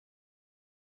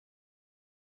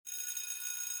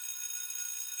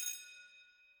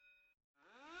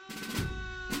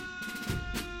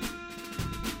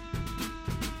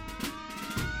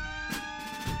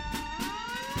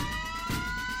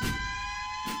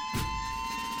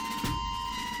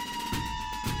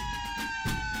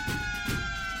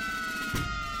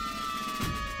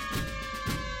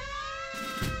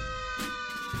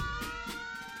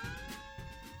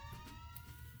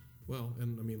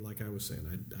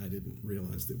I didn't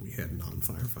realize that we had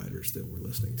non-firefighters that were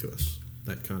listening to us.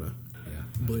 That kind of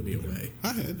blew me away.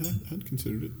 I'd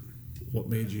considered it. What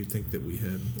made you think that we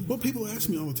had? Well, people ask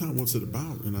me all the time, what's it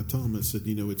about? And I tell them, I said,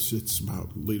 it's about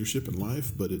leadership in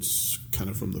life, but it's kind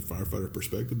of from the firefighter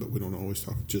perspective, but we don't always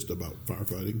talk just about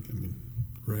firefighting.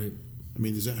 Right.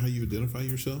 Is that how you identify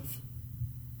yourself?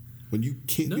 When you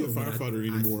can't be a firefighter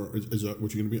anymore, is that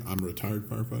what you're going to be? I'm a retired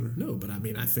firefighter? No, but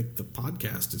I think the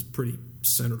podcast is pretty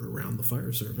centered around the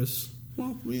fire service.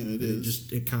 Well, yeah, it is.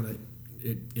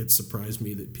 It surprised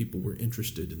me that people were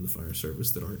interested in the fire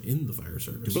service that aren't in the fire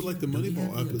service. But like the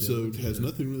Moneyball episode has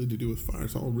nothing really to do with fire.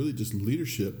 It's all really just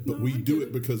leadership. But we do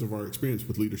it because of our experience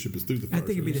with leadership is through the fire service. I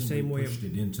think it'd be the same way. Pushed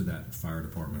it into that fire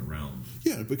department realm.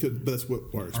 Yeah, because that's what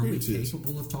our experience is. Are we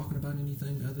capable of talking about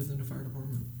anything other than the fire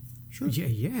department? Sure.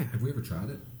 Yeah. Have we ever tried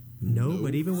it? No,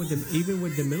 but even with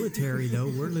the military, though,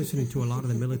 we're listening to a lot of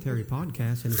the military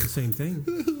podcasts, and it's the same thing.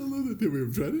 I love that. Have we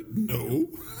ever tried it? No.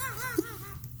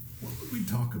 What would we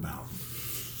talk about?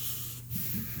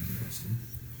 Interesting.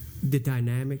 The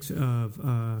dynamics of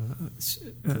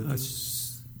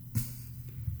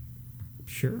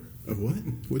sure. Of what?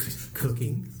 What's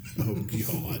Cooking. Oh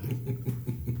God.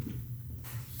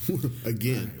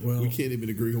 Again, we can't even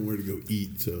agree on where to go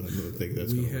eat, so I don't think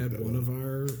that's. We had one of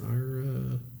our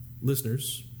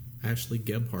listeners, Ashley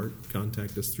Gebhardt,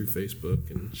 contact us through Facebook,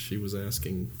 and she was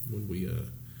asking when we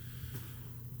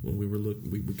were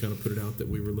we kind of put it out that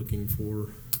we were looking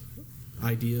for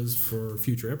ideas for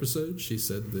future episodes. She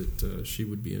said that she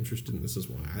would be interested, and this is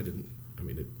why I didn't.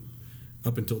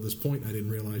 Up until this point, I didn't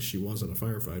realize she wasn't a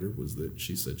firefighter. Was that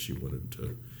she said she wanted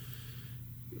to.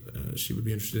 She would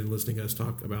be interested in listening to us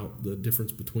talk about the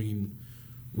difference between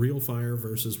real fire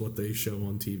versus what they show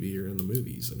on TV or in the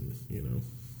movies, and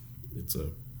it's a.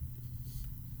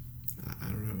 I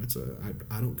don't know.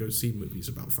 I don't go see movies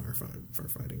about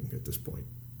firefighting at this point.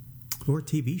 Or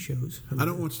TV shows. I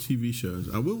don't watch TV shows.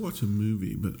 I will watch a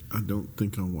movie, but I don't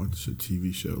think I'll watch a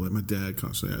TV show. Like my dad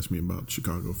constantly asks me about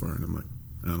Chicago Fire, and I'm like,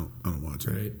 I don't watch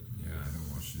it. Right? Yeah, I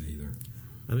don't watch it either.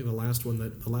 I think the last one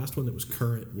that was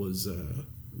current was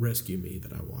Rescue Me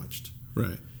that I watched.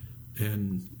 Right.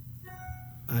 And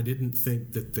I didn't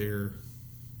think that the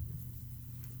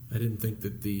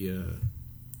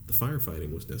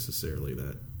firefighting was necessarily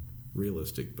that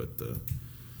realistic, but the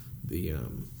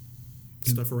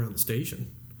stuff around the station.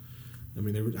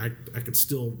 I could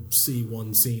still see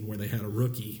one scene where they had a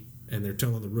rookie and they're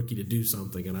telling the rookie to do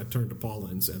something, and I turned to Paula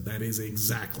and said, "That is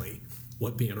exactly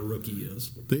what being a rookie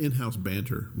is." The in-house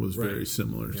banter was very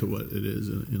similar to what it is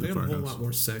in the firehouse. They had a whole lot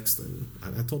more sex than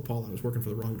I told Paula I was working for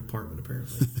the wrong department.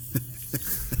 Apparently.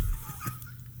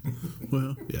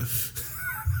 Well, yeah.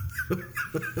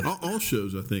 all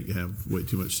shows, I think, have way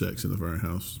too much sex in the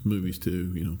firehouse. Movies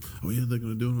too, Oh yeah, they're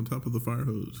going to do it on top of the fire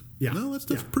hose. Yeah, no,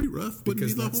 that's pretty rough.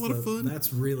 Wouldn't be a whole lot of fun.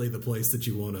 That's really the place that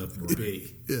you want to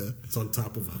be. Yeah, it's on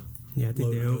top of a. Yeah, I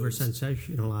think they over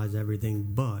sensationalize everything,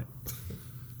 but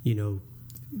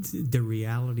the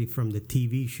reality from the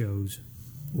TV shows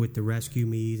with the Rescue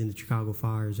Me's and the Chicago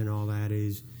Fires and all that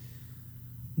is.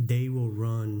 They will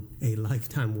run a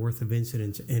lifetime worth of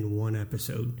incidents in one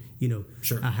episode.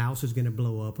 Sure. A house is going to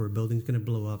blow up or a building's going to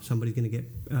blow up. Somebody's going to get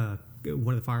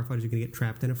one of the firefighters is going to get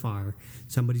trapped in a fire.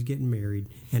 Somebody's getting married,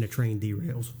 and a train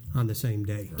derails on the same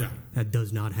day. Yeah. That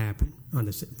does not happen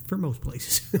for most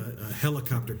places. A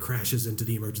helicopter crashes into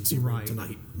the emergency room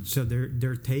tonight. So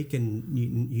they're taking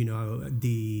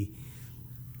the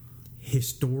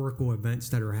historical events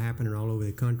that are happening all over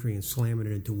the country and slamming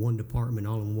it into one department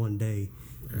all in one day.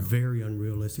 Very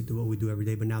unrealistic to what we do every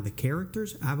day. But now the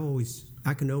characters, I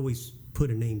can always put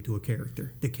a name to a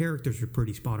character. The characters are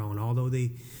pretty spot on. Although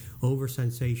they over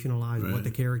sensationalize what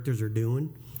the characters are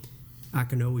doing, I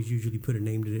can always usually put a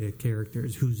name to the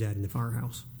characters. Who's that in the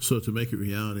firehouse? So to make it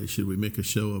reality, should we make a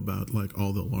show about like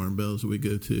all the alarm bells that we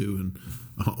go to and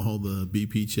all the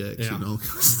BP checks and all that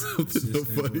stuff? That's so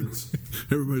funny.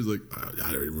 Everybody's like,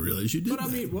 I didn't even realize you did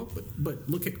that. But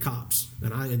look at Cops,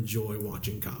 and I enjoy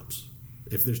watching Cops.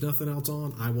 If there's nothing else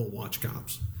on, I will watch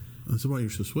Cops. That's why you're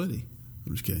so sweaty.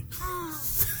 I'm just kidding.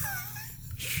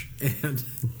 And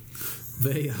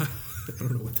they, I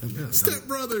don't know what that meant. Step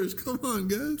Brothers, come on,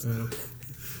 guys.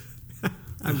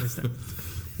 I missed that.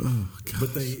 Oh, God.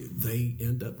 But they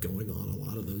end up going on a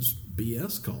lot of those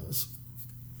BS calls.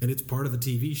 And it's part of the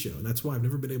TV show. And that's why I've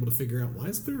never been able to figure out, why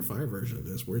is there a fire version of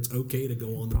this where it's okay to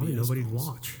go on the Probably BS nobody'd calls?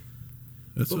 watch.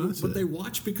 That's what I said. But they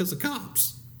watch because of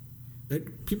Cops.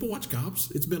 People watch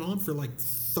Cops. It's been on for like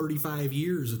 35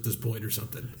 years at this point or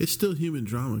something. It's still human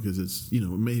drama because it's, it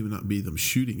may even not be them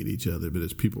shooting at each other, but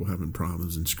it's people having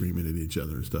problems and screaming at each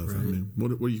other and stuff. Right. I mean,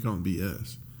 what are you calling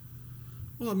BS?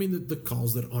 Well, I mean, the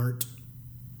calls that aren't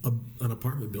an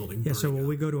apartment building. Yeah, so when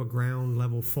we go to a ground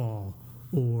level fall,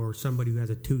 or somebody who has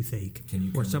a toothache,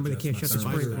 or somebody can't shut the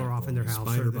sprinkler off in their house,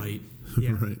 spider bite,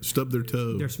 right, stub their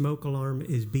toe. Their smoke alarm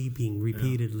is beeping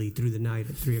repeatedly through the night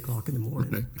at 3:00 in the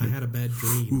morning. Right. I had a bad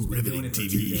dream. Ooh, riveting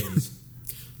TV.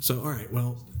 So, all right,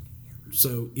 well,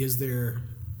 so is there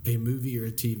a movie or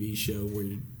a TV show where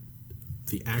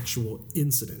the actual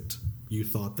incident you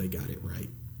thought they got it right?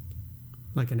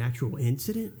 Like an actual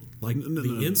incident? Like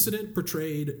the incident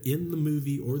portrayed in the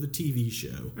movie or the TV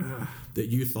show that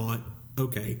you thought,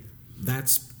 okay,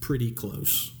 that's pretty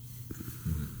close.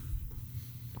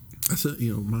 I said,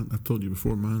 I've told you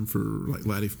before, mine for like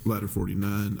Ladder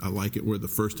 49, I like it where the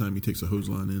first time he takes a hose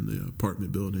line in the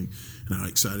apartment building and how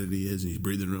excited he is and he's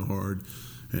breathing real hard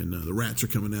and the rats are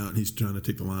coming out and he's trying to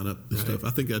take the line up and stuff. I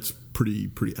think that's pretty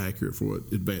accurate for what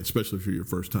advanced, especially for your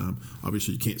first time.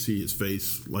 Obviously, you can't see his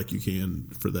face like you can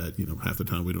for that. Half the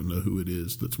time we don't know who it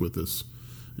is that's with us.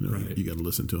 You got to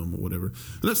listen to him or whatever.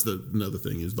 And that's another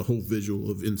thing is the whole visual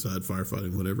of inside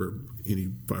firefighting. Whatever any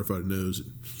firefighter knows,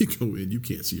 you go in, you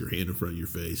can't see your hand in front of your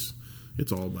face.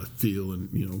 It's all by feel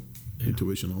and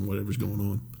intuition on whatever's going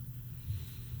on.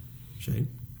 Shane,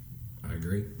 I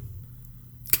agree.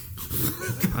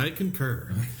 I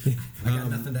concur. I got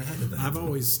nothing to add to that. I've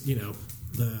always,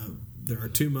 there are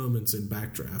two moments in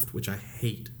Backdraft, which I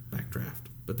hate Backdraft,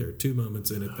 but there are two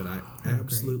moments in it that I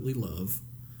absolutely love.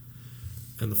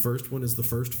 And the first one is the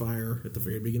first fire at the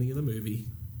very beginning of the movie.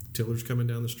 Tiller's coming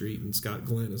down the street, and Scott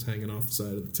Glenn is hanging off the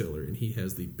side of the tiller, and he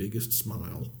has the biggest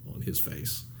smile on his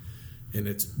face. And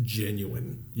it's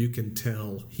genuine. You can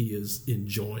tell he is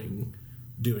enjoying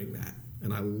doing that.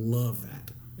 And I love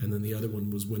that. And then the other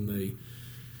one was when they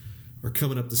are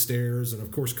coming up the stairs, and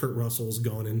of course Kurt Russell's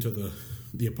gone into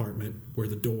the apartment where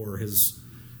the door has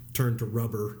turned to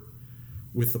rubber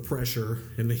with the pressure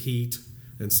and the heat.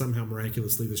 And somehow,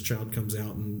 miraculously, this child comes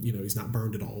out and, he's not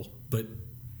burned at all. But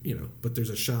there's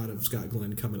a shot of Scott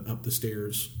Glenn coming up the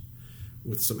stairs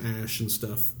with some ash and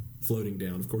stuff floating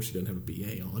down. Of course, he doesn't have a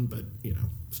BA on, but,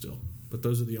 still. But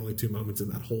those are the only two moments in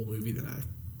that whole movie that I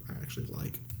actually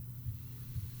like.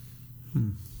 I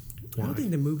don't think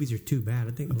the movies are too bad.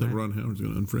 I think Ron Howard's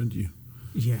going to unfriend you.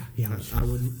 Yeah. I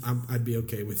wouldn't. I'd be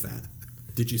okay with that.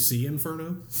 Did you see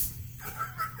Inferno?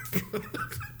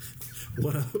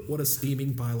 What a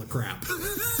steaming pile of crap.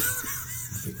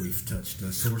 I think we've touched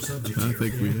a sore subject here. I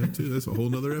think we have too. That's a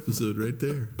whole other episode right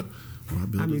there.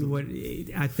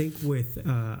 I think with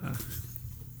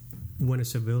when a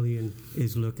civilian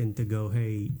is looking to go,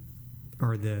 hey,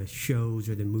 are the shows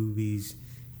or the movies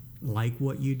like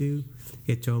what you do?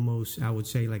 It's almost, I would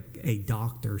say, like a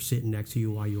doctor sitting next to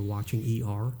you while you're watching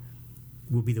ER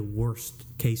will be the worst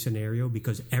case scenario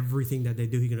because everything that they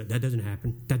do, that doesn't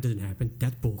happen. That doesn't happen.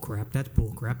 That's bull crap. That's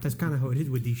bull crap. That's kind of how it is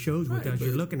with these shows with us.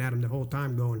 You're looking at them the whole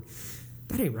time going,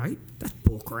 that ain't right. That's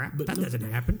bull crap. That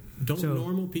doesn't happen. Don't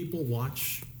normal people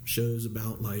watch shows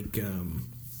about like an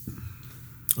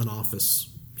office,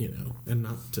 and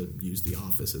not to use The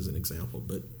Office as an example,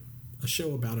 but a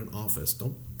show about an office.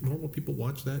 Don't normal people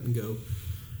watch that and go,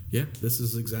 yeah, this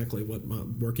is exactly what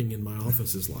working in my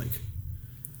office is like?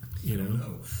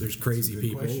 There's crazy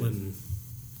people question.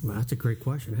 Well, that's a great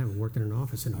question. I haven't worked in an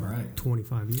office in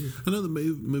 25 years. I know the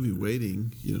movie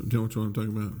Waiting. Do you know what I'm talking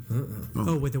about?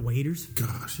 Oh, with the waiters?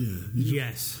 Gosh, yeah.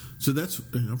 Yes. So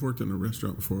I've worked in a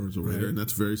restaurant before as a waiter, and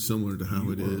that's very similar to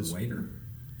how it is. A waiter?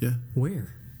 Yeah.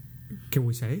 Where? Can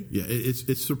we say? Yeah,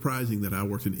 it's surprising that I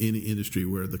worked in any industry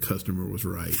where the customer was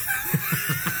right.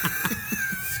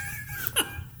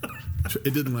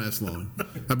 It didn't last long.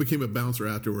 I became a bouncer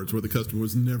afterwards where the customer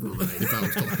was never right if I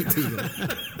was talking to them.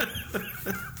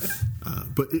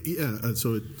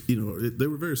 They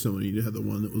were very similar. You had the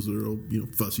one that was a real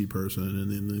fussy person, and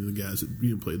then the guys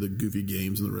that played the goofy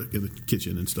games in the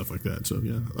kitchen and stuff like that. So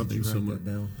yeah, I think similar. Did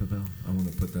you write that down, Pavel? I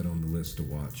want to put that on the list to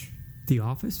watch. The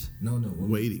Office? No.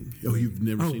 Waiting. Oh, you've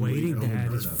never seen Waiting?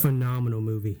 That is a phenomenal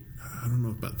movie. I don't know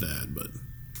about that, but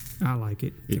I like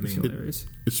it. It's hilarious.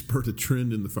 It spurred a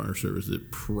trend in the fire service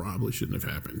that probably shouldn't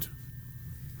have happened.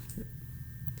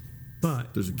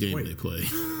 But there's a game they play,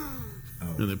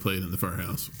 and they play it in the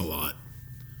firehouse a lot.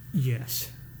 Yes,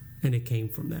 and it came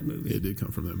from that movie. It did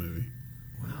come from that movie.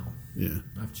 Wow. Yeah.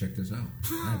 I've checked this out.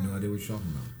 I have no idea what you're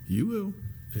talking about. You will.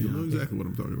 You'll know exactly what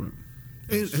I'm talking about.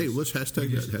 And hey, let's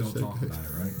hashtag that. Don't talk about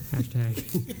it, right?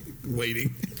 Hashtag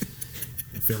waiting.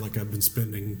 I feel like I've been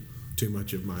spending too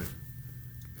much of my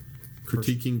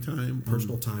critiquing time,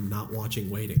 personal time, not watching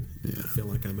Waiting. Yeah. I feel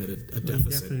like I'm at a deficit. You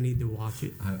definitely need to watch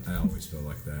it. I always feel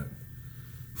like that.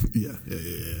 Yeah.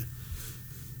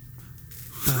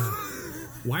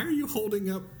 Why are you holding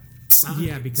up sides.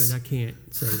 Yeah, because I can't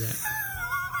say that.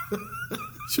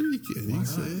 Sure you can. You can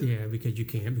say it. Yeah, because you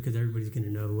can't. Because everybody's going to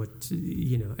know what,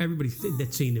 everybody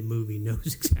that's seen the movie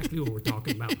knows exactly what we're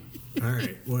talking about. All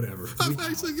right, whatever. I've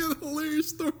actually got a hilarious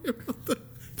story about that.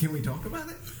 Can we talk about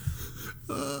it?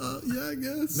 Yeah, I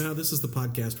guess. Now, this is the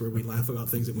podcast where we laugh about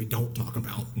things that we don't talk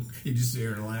about. You just sit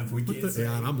here and laugh. We can't say.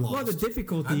 Yeah, and I'm lost. Well, the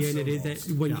difficulty in it is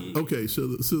that when you, Okay, so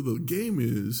the game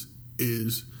is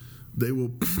they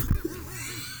will.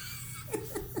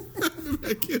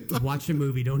 I can't talk. watch the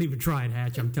movie, don't even try it,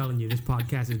 Hatch. I'm telling you, this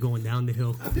podcast is going down the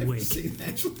hill I've never quick. seen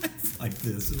Hatch laugh like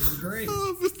this. It was great.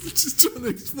 But just trying to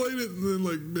explain it, and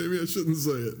then maybe I shouldn't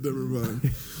say it. Never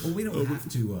mind. Well, we don't have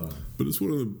to. But it's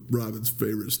one of Robin's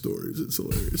favorite stories. It's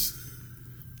hilarious.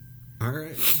 All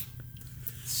right.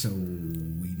 So we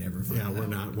never. Yeah, we're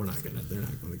not gonna. They're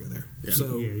not going to go there. Yeah.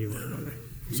 So Yeah, you want to go there.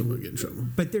 Someone get in trouble.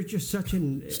 But there's just such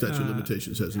an Statute of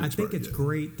limitations hasn't I think expired it's yet.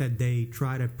 great that they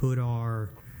try to put our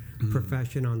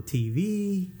profession on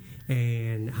TV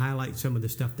and highlight some of the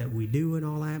stuff that we do and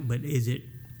all that. But is it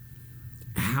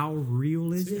how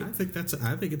real is it? I think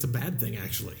it's a bad thing.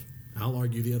 Actually, I'll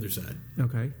argue the other side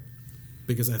Okay.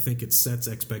 because I think it sets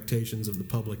expectations of the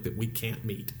public that we can't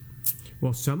meet.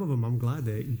 Well, some of them I'm glad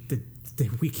that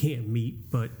we can't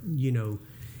meet, but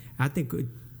I think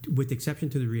with the exception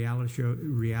to the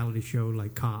reality show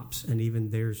like Cops, and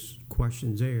even there's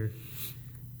questions there,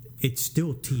 it's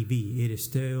still TV. It is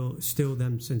still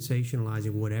them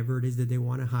sensationalizing whatever it is that they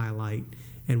want to highlight.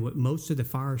 And what most of the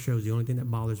fire shows, the only thing that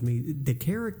bothers me, the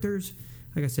characters,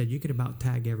 like I said, you could about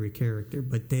tag every character,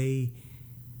 but they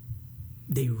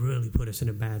really put us in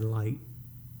a bad light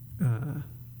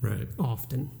Right.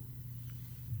 often.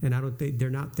 And I don't think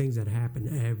they're not things that happen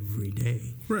every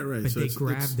day. Right. But So they it's-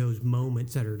 grab it's- those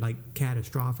moments that are like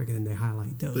catastrophic, and then they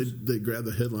highlight those. They grab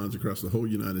the headlines across the whole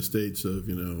United States of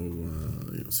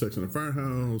sex in a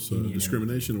firehouse,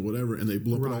 discrimination, or whatever, and they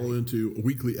lump it all Right. into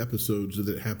weekly episodes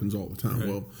that happens all the time. Right.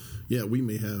 Well, yeah, we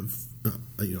may have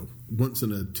once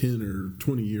in a 10 or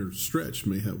 20 year stretch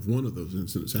may have one of those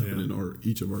incidents happen Yeah. in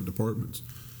each of our departments.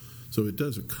 So it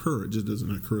does occur. It just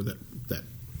doesn't occur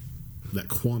that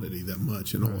quantity that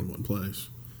much and all in one place.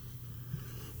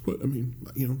 But I mean,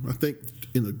 I think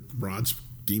in the broad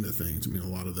scheme of things, a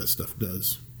lot of that stuff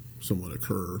does somewhat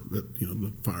occur. That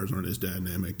the fires aren't as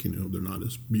dynamic. They're not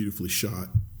as beautifully shot.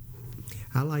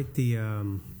 I like the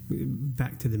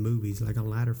back to the movies, like on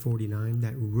Ladder 49,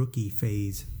 that rookie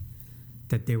phase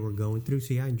that they were going through.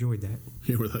 See, I enjoyed that.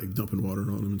 We're like dumping water on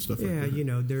them and stuff Yeah, like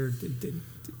that. they're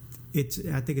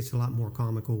I think it's a lot more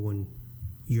comical when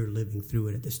you're living through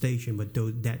it at the station. But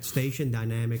that station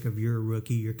dynamic of you're a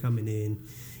rookie, you're coming in,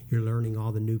 you're learning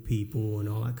all the new people and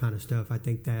all that kind of stuff. I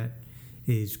think that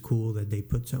is cool that they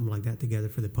put something like that together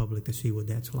for the public to see what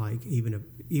that's like, even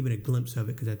a glimpse of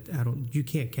it. Because you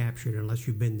can't capture it unless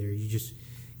you've been there. You just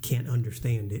can't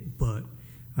understand it. But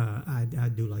I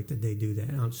do like that they do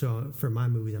that. So for my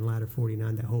movies on Ladder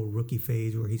 49, that whole rookie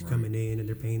phase where he's coming in and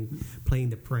they're playing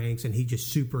the pranks, and he's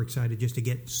just super excited just to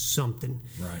get something.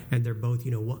 Right. And they're both,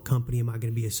 what company am I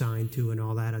going to be assigned to and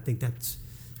all that. I think that's,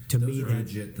 to Those me, are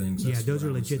legit things. Yeah, That's those what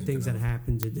are I was legit things that thinking of.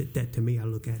 happens that to me I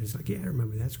look at it, it's like, yeah, I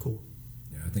remember, that's cool.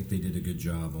 Yeah, I think they did a good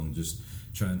job on just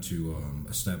trying to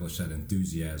establish that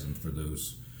enthusiasm for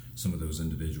some of those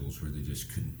individuals where they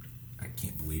just couldn't. I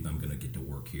can't believe I'm going to get to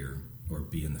work here or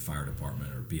be in the fire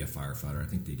department or be a firefighter. I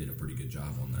think they did a pretty good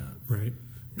job on that. Right.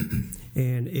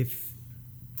 And if,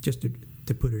 just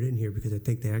to put it in here, because I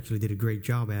think they actually did a great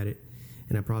job at it,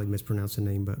 and I probably mispronounced the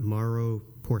name, but Mauro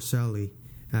Porcelli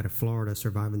out of Florida,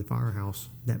 Surviving the Firehouse,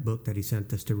 that book that he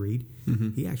sent us to read,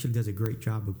 he actually does a great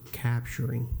job of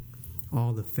capturing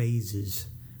all the phases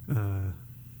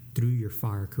through your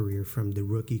fire career, from the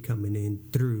rookie coming in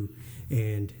through.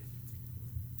 And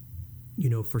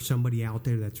for somebody out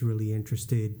there that's really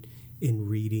interested in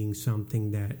reading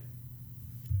something that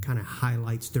kind of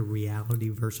highlights the reality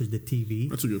versus the TV.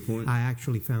 That's a good point. I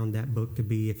actually found that book to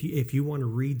be, if you want to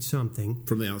read something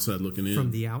From the outside looking in. from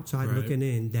the outside Right. looking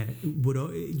in, that would,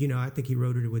 I think he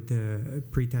wrote it with the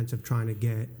pretense of trying to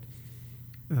get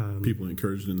people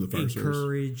encouraged in the fire service.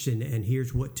 encouraged, and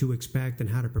here's what to expect and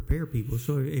how to prepare people.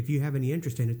 So if you have any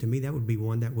interest in it, to me, that would be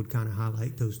one that would kind of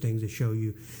highlight those things to show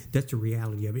you that's the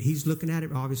reality of it. He's looking at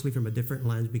it obviously from a different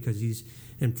lens because he's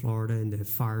in Florida and the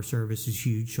fire service is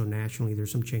huge. So nationally,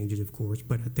 there's some changes, of course,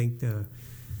 but I think a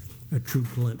true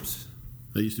glimpse.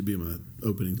 That used to be my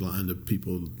opening line to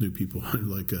new people.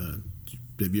 Like,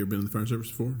 have you ever been in the fire service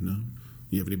before? No.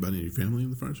 You have anybody in your family in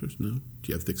the fire service? No. Do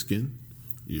you have thick skin?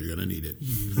 You're going to need it.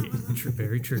 Yeah, true,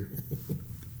 very true.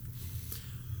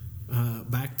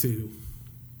 Back to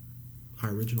our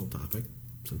original topic.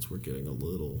 since we're getting a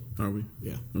little. Are we?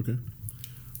 Yeah. Okay.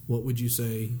 What would you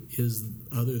say is,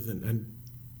 other than, and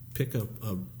pick up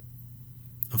a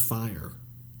fire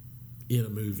in a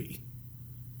movie?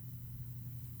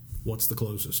 What's the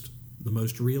closest? The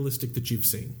most realistic that you've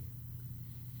seen?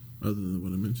 Other than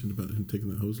what I mentioned about him taking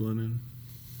the hose line in?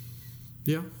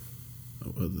 Yeah. Oh,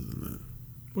 other than that.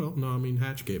 Well, no, I mean,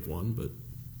 Hatch gave one, but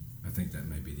I think that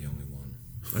may be the only one.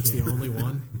 That's the only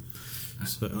one?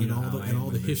 So, in all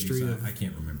the history of... I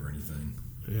can't remember anything.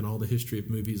 In all the history of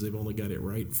movies, they've only got it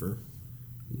right for...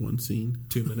 one scene.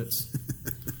 2 minutes.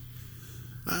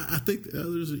 I think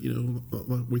there's,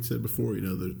 like we said before,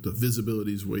 the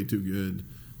visibility is way too good.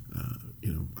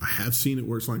 I have seen it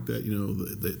where it's like that.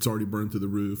 It's already burned through the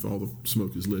roof. All the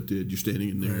smoke is lifted. You're standing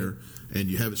in there, and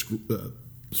you have it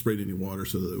sprayed any water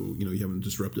so that you haven't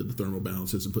disrupted the thermal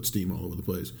balances and put steam all over the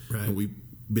place. Right. And we've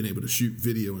been able to shoot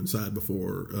video inside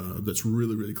before that's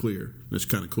really, really clear. That's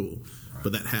kind of cool. Right.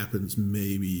 But that happens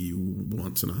maybe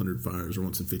once in 100 fires or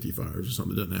once in 50 fires or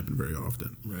something. It doesn't happen very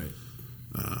often. Right.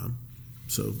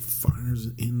 So fires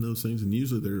in those things, and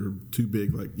usually they're too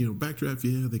big. Like, backdraft,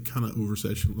 they kind of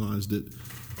over-sessionalized it.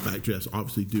 Backdrafts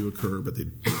obviously do occur, but they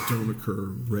don't occur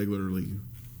regularly.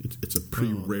 It's a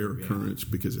pretty rare occurrence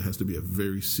because it has to be a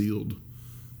very sealed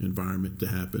environment to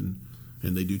happen.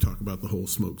 And they do talk about the whole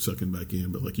smoke sucking back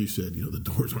in, but like you said, the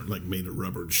doors aren't like made of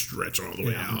rubber and stretch all the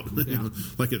way out,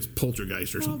 like it's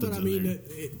poltergeist or something. But I mean,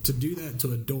 to do that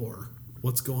to a door,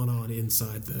 what's going on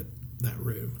inside that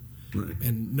room? Right.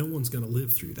 And no one's going to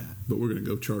live through that. But we're going to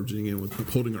go charging in with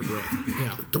holding our breath.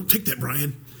 Yeah. Don't take that,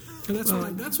 Brian. And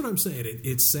that's what I'm saying.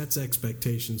 It sets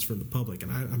expectations from the public.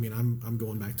 And I mean, I'm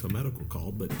going back to a medical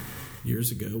call, but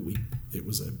years ago, it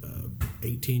was a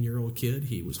 18-year-old kid.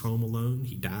 He was home alone.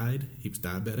 He died. He was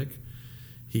diabetic.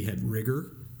 He had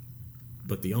rigor.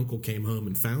 But the uncle came home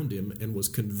and found him and was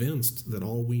convinced that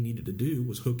all we needed to do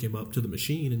was hook him up to the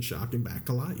machine and shock him back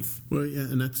to life. Well, yeah,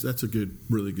 and that's a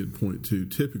really good point, too.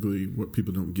 Typically, what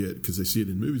people don't get, because they see it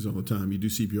in movies all the time, you do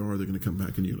CPR, they're going to come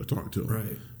back and you're going to talk to them.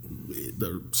 Right.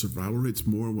 The survival rate's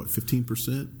more,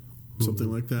 15%?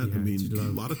 Something like that. Yeah, I mean,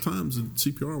 a lot of times in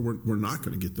CPR, we're not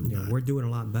going to get them back. We're doing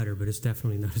a lot better, but it's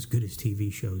definitely not as good as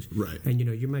TV shows. Right. And,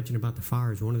 you mentioned about the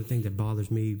fires. One of the things that bothers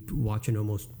me watching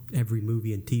almost every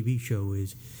movie and TV show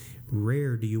is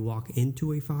rare do you walk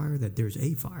into a fire that there's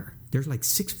a fire. There's like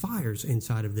 6 fires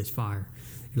inside of this fire.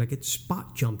 Like it's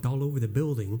spot jumped all over the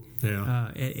building. Yeah.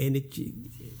 And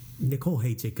Nicole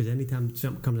hates it because anytime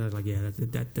something comes out, it's like, yeah,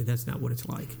 that's not what it's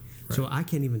like. Right. So I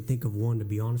can't even think of one, to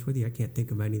be honest with you. I can't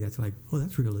think of any that's like, oh,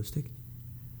 that's realistic.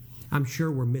 I'm sure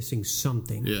we're missing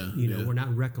something. Yeah. We're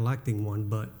not recollecting one,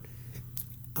 but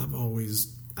I always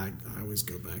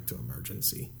go back to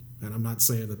emergency. And I'm not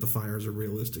saying that the fires are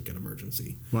realistic in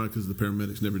emergency. Why? Because the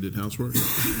paramedics never did housework?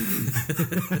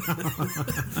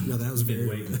 No, that was very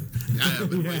waiting.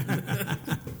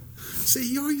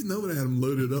 See, you always know that I had them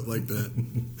loaded up like that.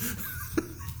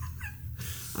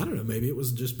 I don't know. Maybe it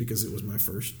was just because it was my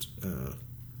first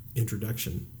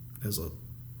introduction as a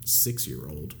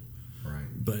 6-year-old. Right.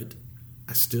 But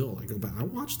I go back. I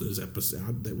watched those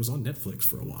episodes. That was on Netflix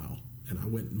for a while. And I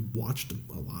went and watched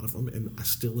a lot of them, and I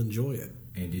still enjoy it.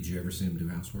 And did you ever see him do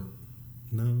housework?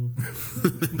 No.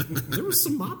 There was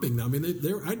some mopping. I mean,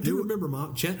 I do remember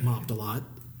Chet mopped a lot.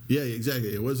 Yeah,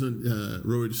 exactly. It wasn't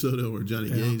Roy DeSoto or Johnny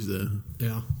Gage, though.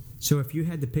 Yeah. So if you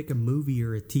had to pick a movie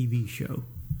or a TV show,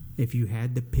 if you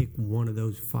had to pick one of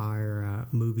those fire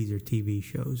movies or TV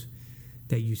shows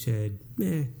that you said,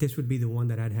 this would be the one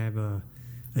that I'd have a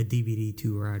DVD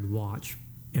to or I'd watch,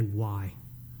 and why?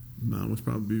 Mine was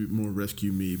probably more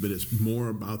Rescue Me, but it's more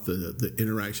about the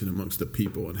interaction amongst the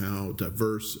people and how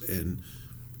diverse and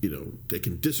they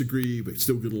can disagree but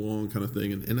still get along, kind of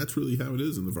thing, and that's really how it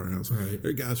is in the firehouse. Right.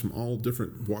 There are guys from all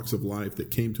different walks of life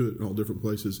that came to it in all different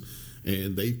places,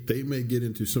 and they may get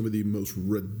into some of the most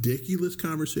ridiculous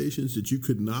conversations that you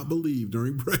could not believe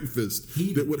during breakfast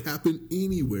that would happen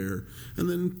anywhere, and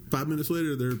then 5 minutes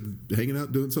later they're hanging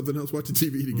out doing something else, watching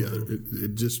TV together.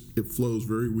 Mm-hmm. It flows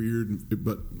very weird,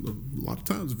 but a lot of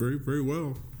times very, very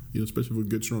well. Especially with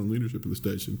good, strong leadership in the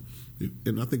station.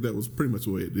 And I think that was pretty much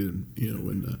the way it did.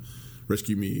 When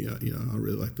Rescue Me, I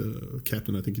really liked the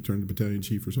captain. I think he turned to battalion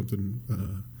chief or something.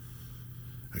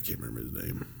 I can't remember his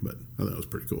name, but I thought it was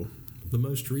pretty cool. The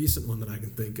most recent one that I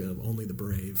can think of, Only the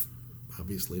Brave,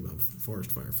 obviously about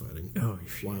forest firefighting. Oh,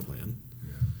 Wildland.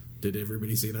 Yeah. Did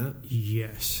everybody see that?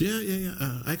 Yes.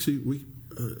 Yeah. Actually, we...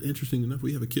 interesting enough,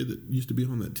 we have a kid that used to be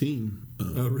on that team.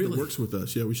 Oh, really? That works with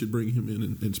us. Yeah, we should bring him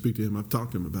in and speak to him. I've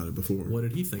talked to him about it before. What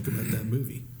did he think about that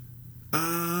movie?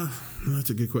 That's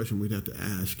a good question. We'd have to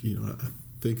ask.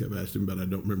 think I've asked him, but I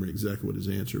don't remember exactly what his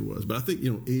answer was. But I think,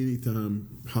 anytime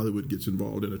Hollywood gets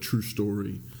involved in a true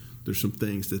story, there's some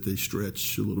things that they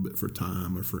stretch a little bit for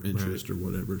time or for interest or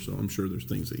whatever. So I'm sure there's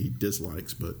things that he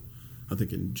dislikes, but I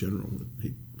think in general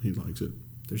he likes it.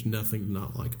 There's nothing to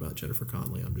not like about Jennifer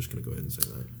Connelly. I'm just going to go ahead and say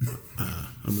that.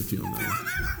 I'm with you on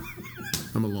that.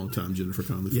 I'm a long-time Jennifer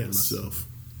Connelly fan myself.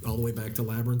 All the way back to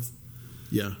Labyrinth?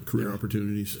 Yeah, career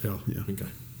opportunities. Yeah. Okay.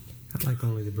 I like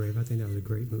Only the Brave. I think that was a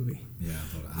great movie. Yeah,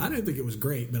 I didn't think it was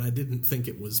great, but I didn't think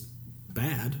it was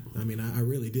bad. I mean, I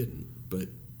really didn't. But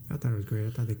I thought it was great. I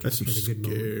thought they captured a good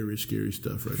moment. Scary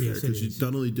stuff right there. Because you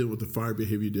not only deal with the fire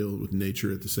behavior, you deal with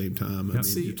nature at the same time. I mean,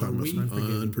 you're talking about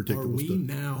some unpredictable stuff. Are we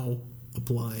now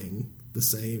applying the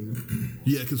same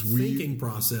thinking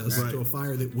process to a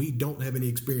fire that we don't have any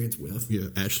experience with? Yeah,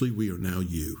 Ashley, we are now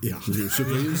you. Yeah. We're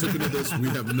civilians looking at this. We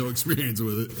have no experience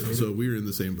with it, so we're in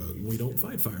the same boat. We don't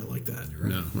fight fire like that.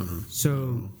 Right? No.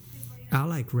 So I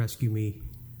like Rescue Me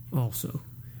also,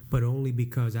 but only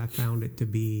because I found it to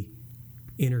be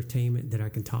entertainment that I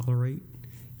can tolerate.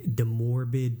 The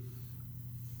morbid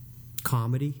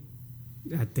comedy,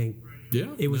 I think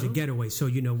it was a getaway. So,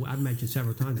 I've mentioned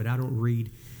several times, but I don't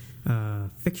read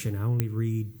fiction. I only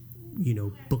read,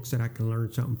 books that I can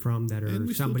learn something from that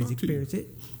are somebody's experience.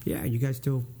 Yeah, you guys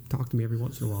still talk to me every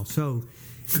once in a while. So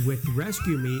with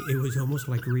Rescue Me, it was almost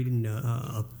like reading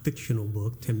a fictional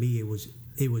book. To me, it was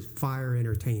fire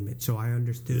entertainment. So I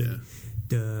understood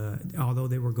although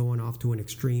they were going off to an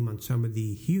extreme on some of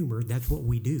the humor, that's what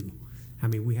we do. I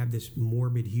mean, we have this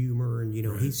morbid humor, and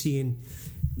he's seeing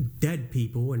dead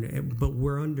people, but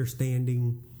we're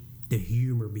understanding the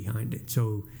humor behind it.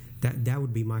 So that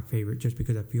would be my favorite, just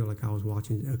because I feel like I was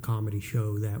watching a comedy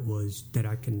show that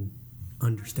I can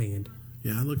understand.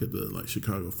 Yeah, I look at the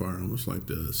Chicago Fire almost like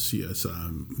the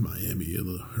CSI Miami.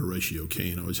 The Horatio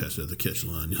Caine always has to have the catch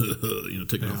line,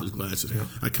 taking off his glasses. Yeah.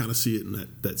 I kind of see it in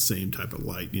that same type of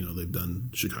light. They've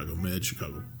done Chicago Med,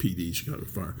 Chicago PD, Chicago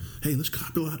Fire. Hey, let's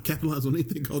capitalize on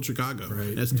anything called Chicago. Right.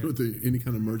 It has to do with any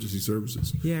kind of emergency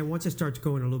services. Yeah, and once it starts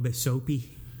going a little bit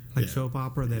soapy, like soap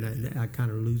opera, then I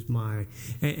kind of lose my...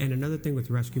 And another thing with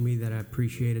Rescue Me that I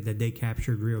appreciated that they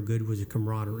captured real good was the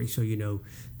camaraderie. So,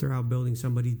 they're out building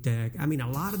somebody's deck. I mean,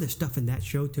 a lot of the stuff in that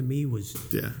show to me was...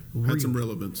 Yeah, had some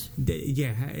relevance.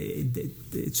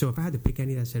 So if I had to pick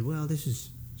any that said, well, this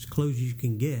is as close as you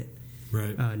can get.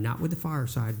 Right. Not with the fire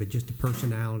side, but just the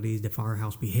personalities, the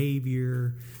firehouse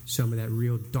behavior, some of that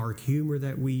real dark humor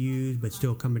that we use, but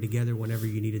still coming together whenever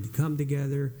you needed to come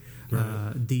together.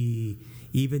 Right.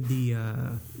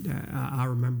 I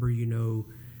remember,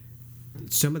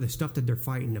 some of the stuff that they're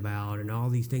fighting about and all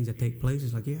these things that take place.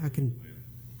 It's like,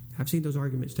 I've seen those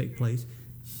arguments take place.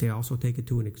 They also take it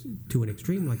to an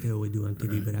extreme like they always do on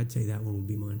TV, but I'd say that one would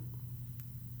be mine.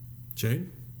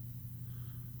 Jane?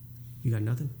 You got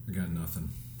nothing? I got nothing.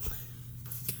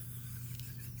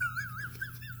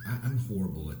 I'm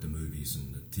horrible at the movies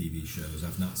and the TV shows.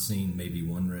 I've not seen maybe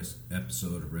one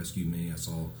episode of Rescue Me. I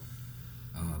saw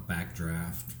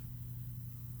Backdraft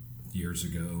years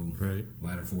ago. Right.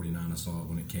 Ladder 49, I saw it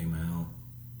when it came out.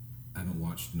 I haven't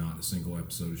watched not a single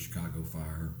episode of Chicago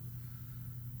Fire.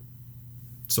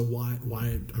 So why?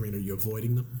 I mean, are you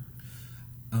avoiding them?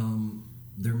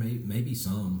 There may be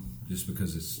some, just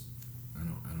because it's. I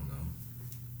don't know.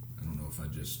 I don't know if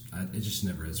it just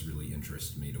never has really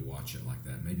interested me to watch it like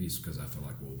that. Maybe it's because I feel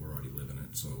like, well, we're already living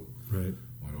it, so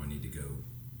why do I need to go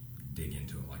dig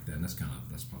into it like that? And that's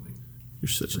probably. You're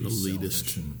such an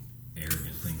elitist and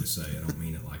arrogant thing to say. I don't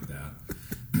mean it like that.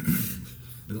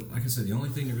 But like I said, the only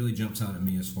thing that really jumps out at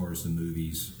me as far as the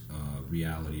movies,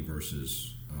 reality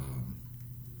versus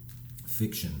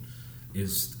fiction,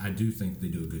 is I do think they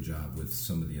do a good job with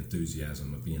some of the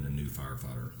enthusiasm of being a new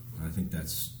firefighter. I think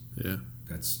that's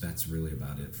really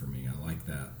about it for me. I like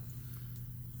that.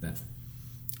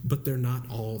 But they're not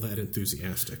all that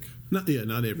enthusiastic. Not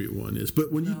everyone is.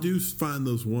 But when you do find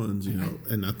those ones,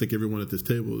 and I think everyone at this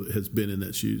table has been in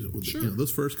that shoes. Sure.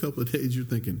 Those first couple of days, you're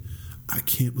thinking, I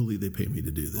can't believe they pay me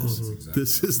to do this. Exactly.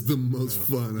 This is the most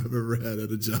fun I've ever had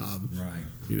at a job. Right.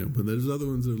 But there's other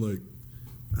ones that are like,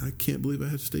 I can't believe I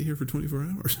have to stay here for 24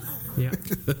 hours. Yeah.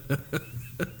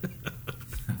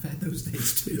 I've had those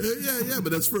days too. Yeah,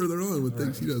 but that's further on with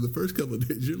things. The first couple of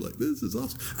days, you're like, this is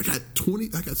awesome. I got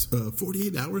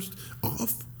 48 hours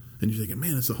off. And you're thinking,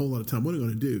 man, that's a whole lot of time. What am I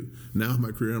going to do? Now in my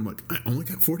career, I'm like, I only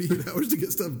got 48 hours to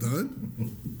get stuff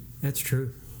done. That's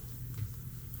true.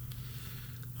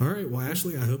 All right. Well,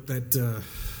 Ashley, I hope that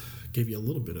gave you a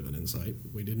little bit of an insight.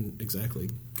 We didn't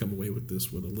exactly come away with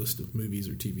this with a list of movies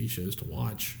or TV shows to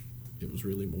watch. It was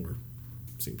really more,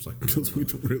 seems like. Because we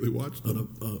don't really watch them.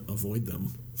 Avoid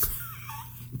them.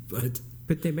 But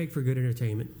But they make for good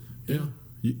entertainment. Yeah.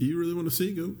 You really want to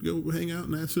see? Go hang out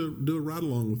and do a ride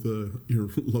along with your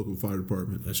local fire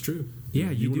department. That's true.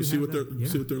 Yeah, you want to see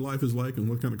what their life is like and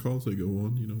what kind of calls they go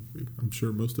on. You know, I'm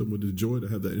sure most of them would enjoy to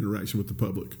have that interaction with the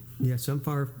public. Yeah, some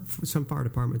fire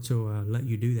departments will let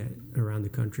you do that around the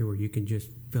country, where you can just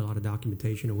fill out a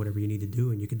documentation or whatever you need to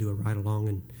do, and you can do a ride along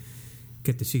and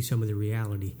get to see some of the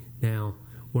reality. Now,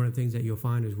 one of the things that you'll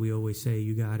find is we always say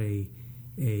you got a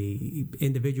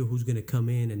individual who's going to come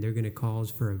in and they're going to cause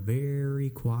for a very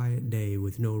quiet day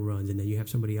with no runs, and then you have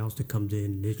somebody else that comes in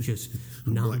and it's just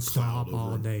nonstop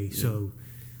all day. Yeah. So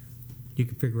you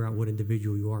can figure out what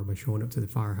individual you are by showing up to the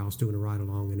firehouse doing a ride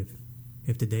along, and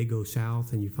if the day goes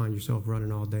south and you find yourself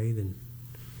running all day, then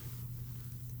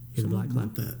some of them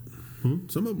want that.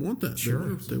 Some of them want that.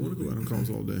 Sure, they want to go out on calls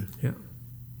all day. Yeah,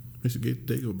 makes the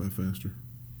day go by faster.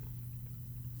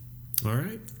 All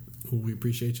right, well, we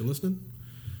appreciate you listening.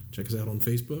 Check us out on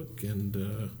Facebook, and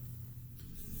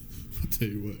I'll tell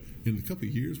you what, in a couple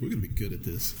of years, we're going to be good at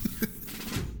this.